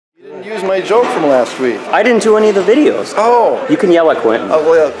didn't use my joke from last week. I didn't do any of the videos. Oh. You can yell at Quentin. I'll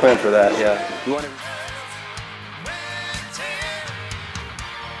yell at Quentin for that, yeah. You want to...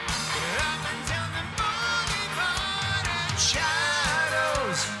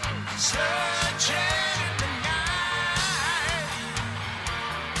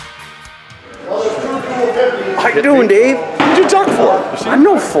 How you doing, Dave? What'd you duck for? I'm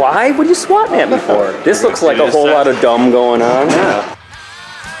no fly. What are you swatting at me for? This looks like a whole lot of dumb going on. Yeah.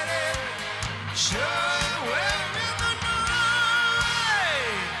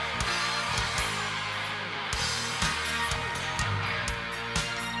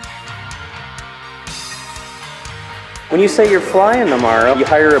 When you say you're flying tomorrow, you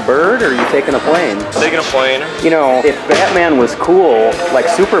hire a bird or are you taking a plane? Taking a plane. You know, if Batman was cool, like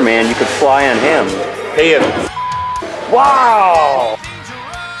Superman, you could fly on him. Hey, Wow!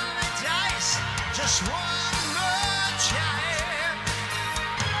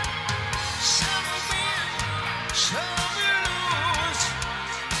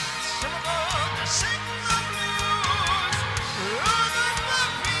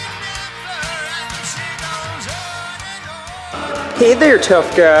 Hey there,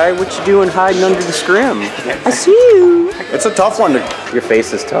 tough guy. What you doing hiding under the scrim? I see you. It's a tough one to... Your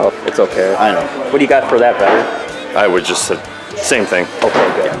face is tough. It's okay. I know. What do you got for that, better? I would just say same thing.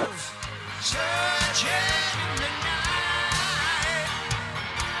 Okay, good.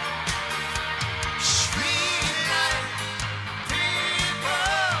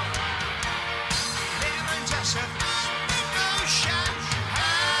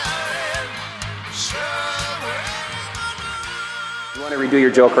 You want to redo your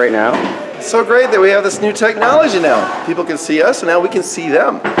joke right now? It's so great that we have this new technology now. People can see us, and now we can see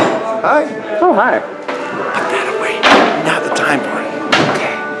them. Hi. Oh, hi.